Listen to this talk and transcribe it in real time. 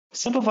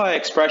Simplify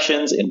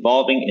expressions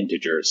involving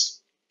integers.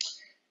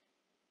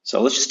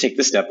 So let's just take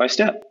this step by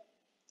step.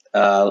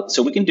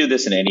 So we can do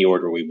this in any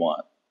order we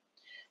want.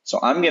 So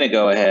I'm going to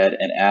go ahead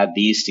and add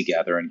these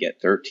together and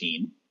get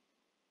 13.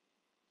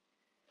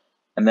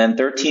 And then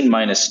 13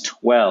 minus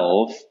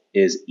 12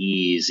 is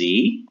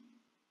easy.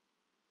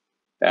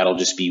 That'll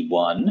just be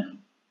 1.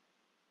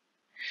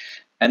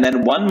 And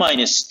then 1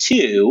 minus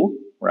 2,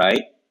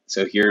 right?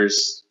 So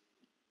here's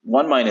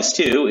 1 minus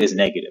 2 is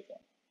negative 1.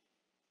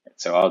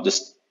 So I'll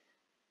just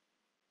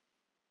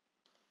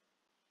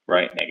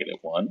write negative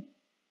 1.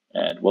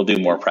 And we'll do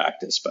more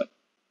practice, but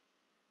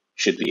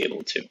should be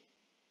able to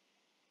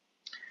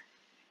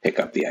pick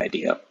up the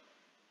idea.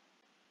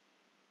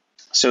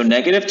 So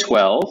negative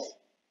 12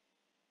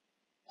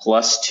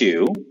 plus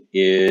 2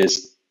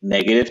 is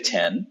negative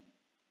 10.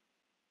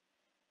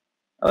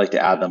 I like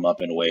to add them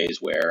up in ways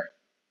where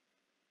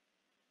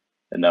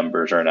the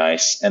numbers are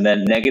nice. And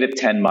then negative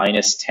 10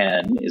 minus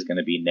 10 is going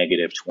to be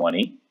negative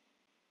 20.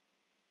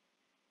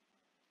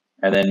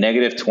 And then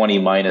negative 20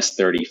 minus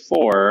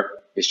 34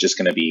 is just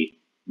going to be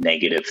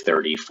negative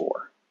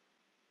 34.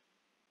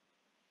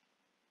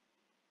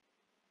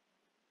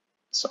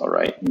 So I'll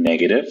write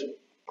negative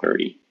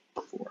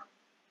 34.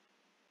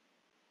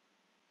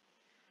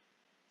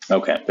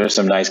 Okay, there's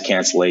some nice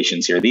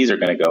cancellations here. These are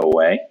going to go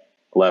away.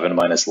 11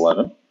 minus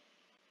 11.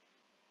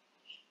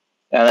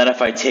 And then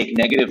if I take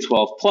negative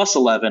 12 plus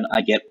 11,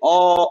 I get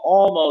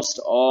almost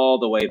all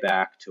the way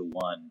back to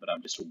 1, but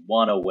I'm just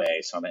 1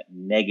 away, so I'm at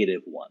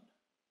negative 1.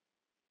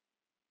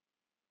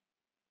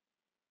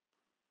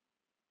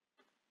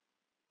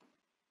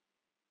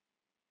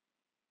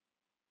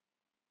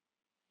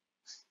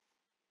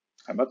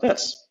 How about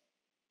this?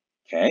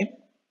 Okay,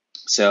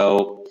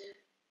 so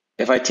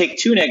if I take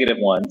two negative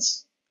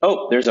ones,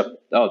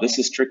 this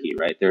is tricky,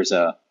 right? There's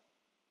a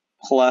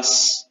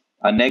plus,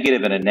 a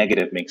negative and a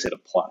negative makes it a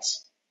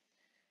plus.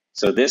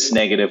 So this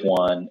negative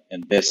 1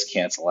 and this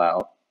cancel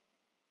out.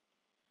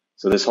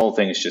 So this whole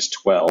thing is just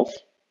 12.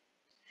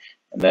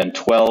 And then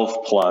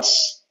 12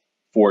 plus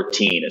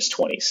 14 is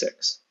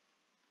 26.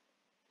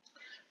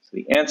 So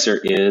the answer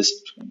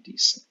is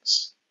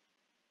 26.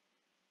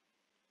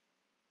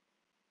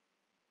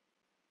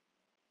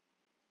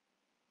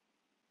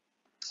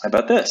 How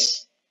about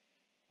this?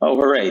 Oh,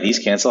 hooray, these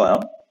cancel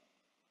out.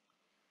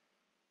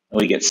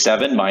 And we get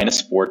 7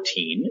 minus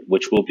 14,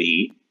 which will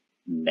be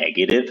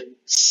negative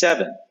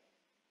 7.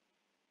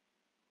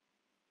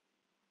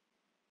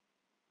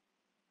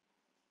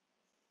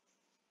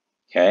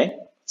 Okay,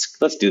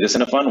 let's do this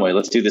in a fun way.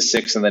 Let's do the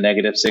 6 and the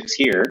negative 6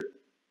 here.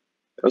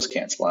 Those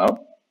cancel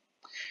out.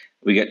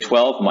 We get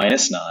 12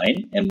 minus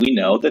 9, and we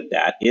know that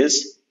that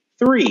is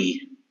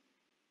 3.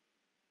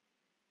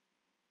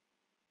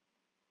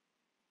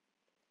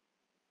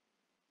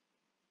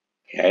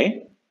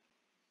 Okay,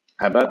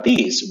 how about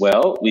these?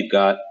 Well, we've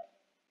got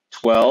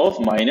 12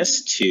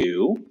 minus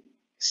 2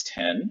 is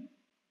 10.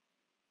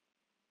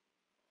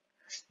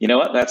 You know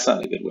what? That's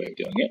not a good way of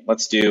doing it.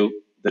 Let's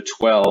do the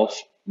 12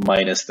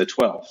 minus the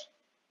 12.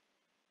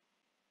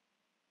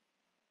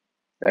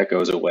 That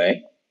goes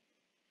away.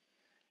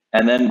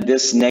 And then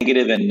this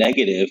negative and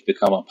negative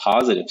become a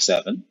positive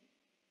 7.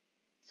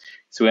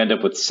 So we end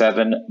up with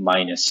 7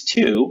 minus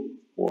 2,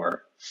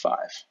 or 5.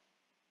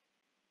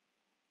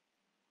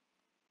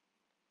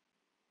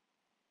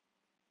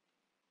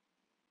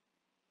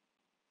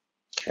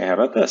 Okay, how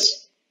about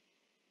this?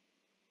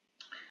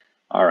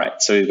 All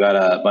right, so we've got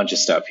a bunch of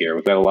stuff here.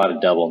 We've got a lot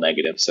of double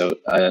negatives. So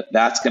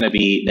that's going to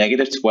be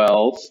negative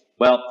 12.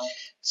 Well,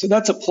 so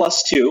that's a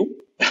plus 2,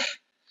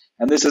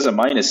 and this is a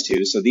minus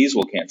 2, so these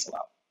will cancel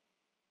out.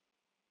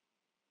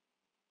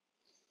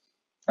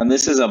 And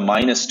this is a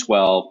minus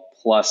 12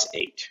 plus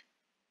 8.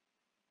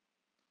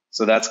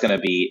 So that's going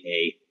to be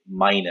a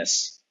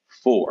minus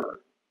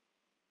 4.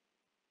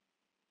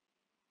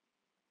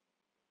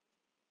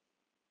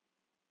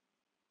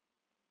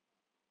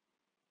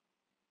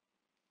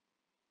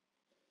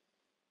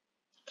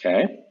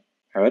 Okay,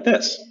 how about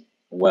this?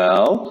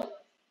 Well,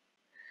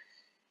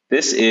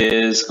 this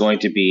is going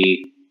to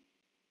be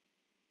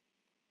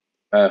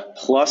a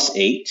plus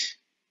 8.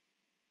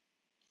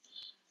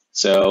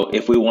 So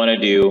if we want to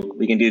do,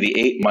 we can do the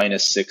 8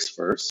 minus 6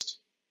 first.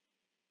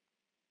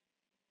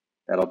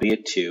 That'll be a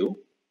 2.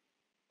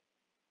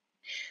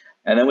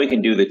 And then we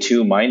can do the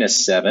 2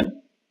 minus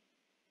 7,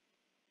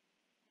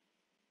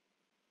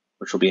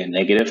 which will be a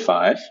negative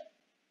 5.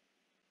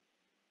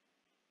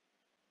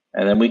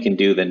 And then we can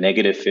do the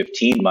negative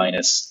 15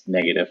 minus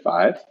negative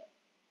 5.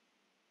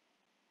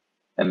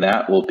 And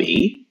that will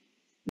be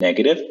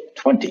negative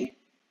 20.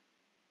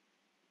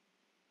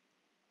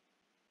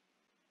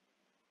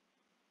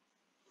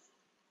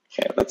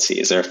 Okay, let's see.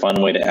 Is there a fun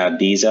way to add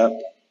these up?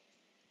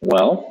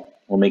 Well,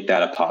 we'll make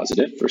that a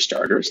positive for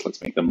starters.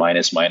 Let's make the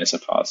minus minus a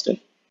positive.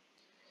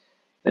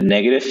 The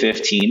negative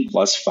 15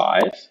 plus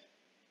 5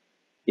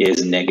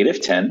 is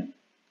negative 10.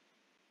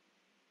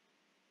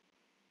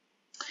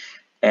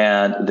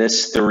 And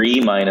this 3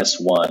 minus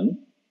 1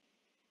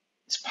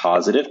 is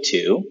positive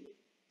 2.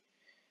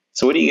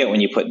 So what do you get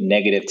when you put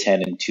negative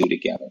 10 and 2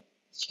 together?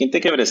 It's You can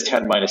think of it as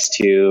 10 minus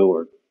 2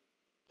 or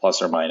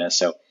plus or minus.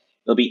 So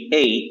it'll be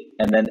 8,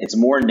 and then it's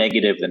more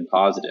negative than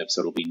positive,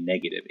 so it'll be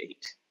negative 8.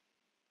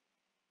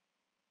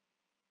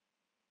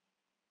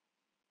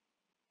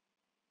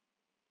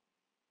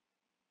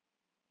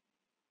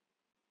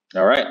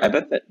 All right, I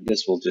bet that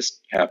this will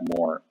just have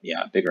more,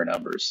 bigger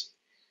numbers.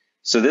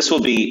 So this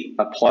will be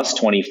a plus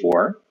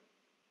 24,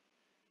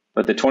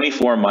 but the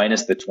 24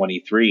 minus the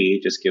 23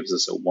 just gives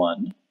us a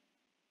 1.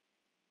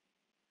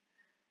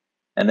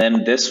 And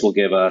then this will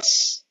give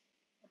us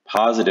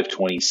positive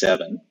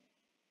 27.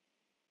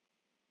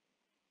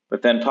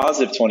 But then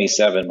positive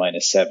 27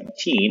 minus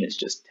 17 is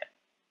just 10.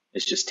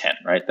 It's just 10,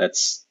 right?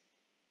 That's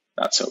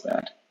not so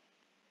bad.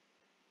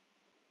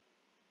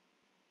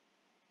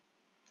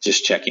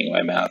 Just checking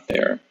my math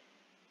there.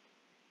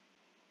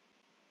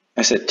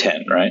 I said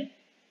 10, right?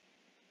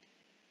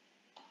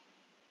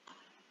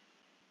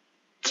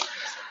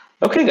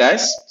 Okay,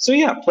 guys. So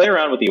yeah, play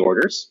around with the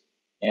orders,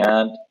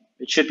 and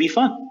it should be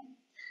fun.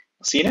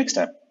 I'll see you next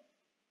time.